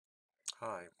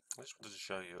Hi, I just wanted to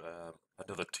show you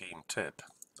another team tip,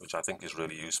 which I think is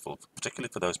really useful,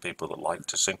 particularly for those people that like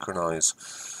to synchronize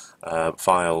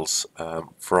files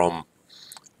from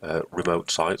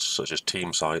remote sites, such as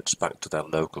team sites, back to their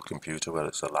local computer, whether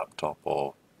it's a laptop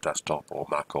or desktop or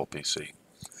Mac or PC.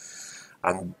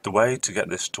 And the way to get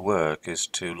this to work is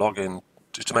to log in,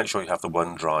 just to make sure you have the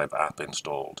OneDrive app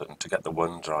installed. And to get the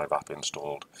OneDrive app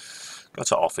installed, go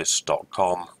to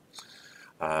office.com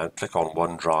and click on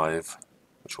OneDrive,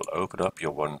 which will open up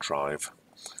your OneDrive,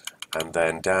 and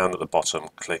then down at the bottom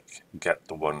click Get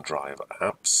the OneDrive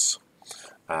Apps,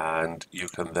 and you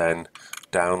can then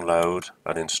download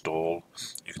and install.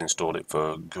 You can install it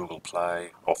for Google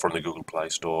Play, or from the Google Play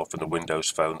Store, from the Windows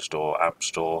Phone Store, App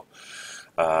Store,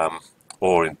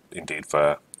 or indeed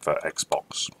for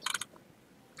Xbox.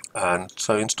 And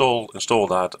so install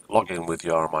that, log in with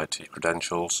your RMIT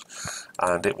credentials,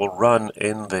 and it will run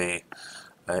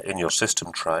in your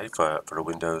system tray for a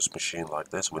Windows machine like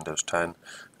this, Windows 10,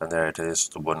 and there it is,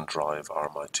 the OneDrive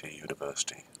RMIT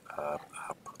University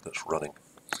app that's running.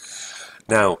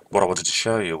 Now, what I wanted to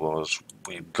show you was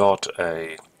we've got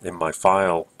in my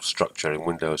file structure in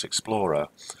Windows Explorer,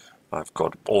 I've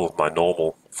got all of my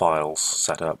normal files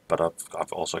set up, but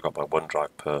I've also got my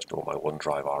OneDrive Personal, my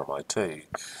OneDrive RMIT.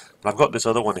 And I've got this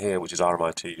other one here, which is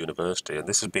RMIT University, and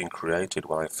this has been created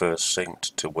when I first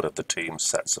synced to one of the team's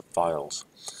sets of files.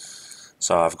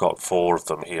 So I've got 4 of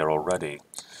them here already.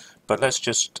 But let's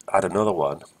just add another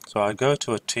one. So I go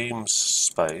to a Teams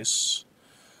space,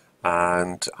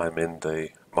 and I'm in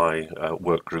my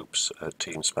work group's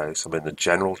team space. I'm in the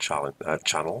general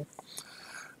channel,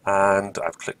 and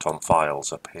I've clicked on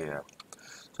Files up here.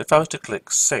 So if I was to click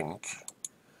Sync,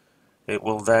 it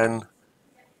will then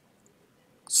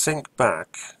sync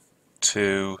back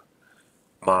to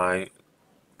my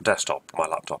desktop, my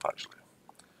laptop actually.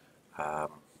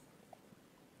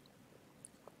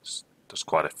 There's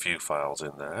quite a few files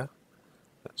in there.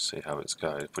 Let's see how it's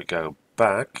going. If we go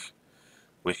back,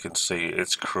 we can see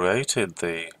it's created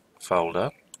the folder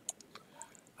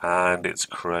and it's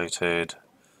created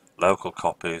local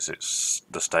copies. It's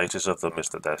the status of them is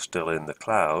that they're still in the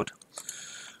cloud.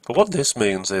 But what this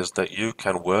means is that you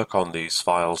can work on these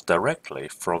files directly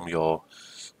from your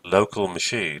local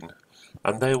machine,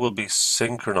 and they will be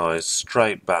synchronized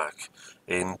straight back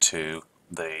into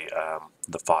the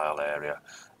file area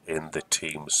in the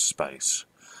Teams space.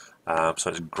 So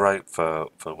it's great for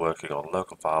working on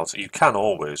local files. You can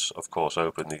always, of course,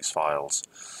 open these files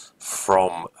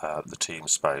from the team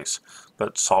space,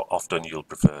 but so often you'll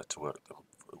prefer to work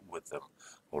with them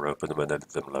or open them and edit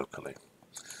them locally.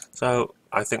 So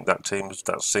I think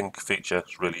that sync feature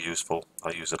is really useful.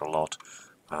 I use it a lot.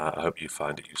 I hope you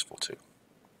find it useful too.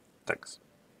 Thanks.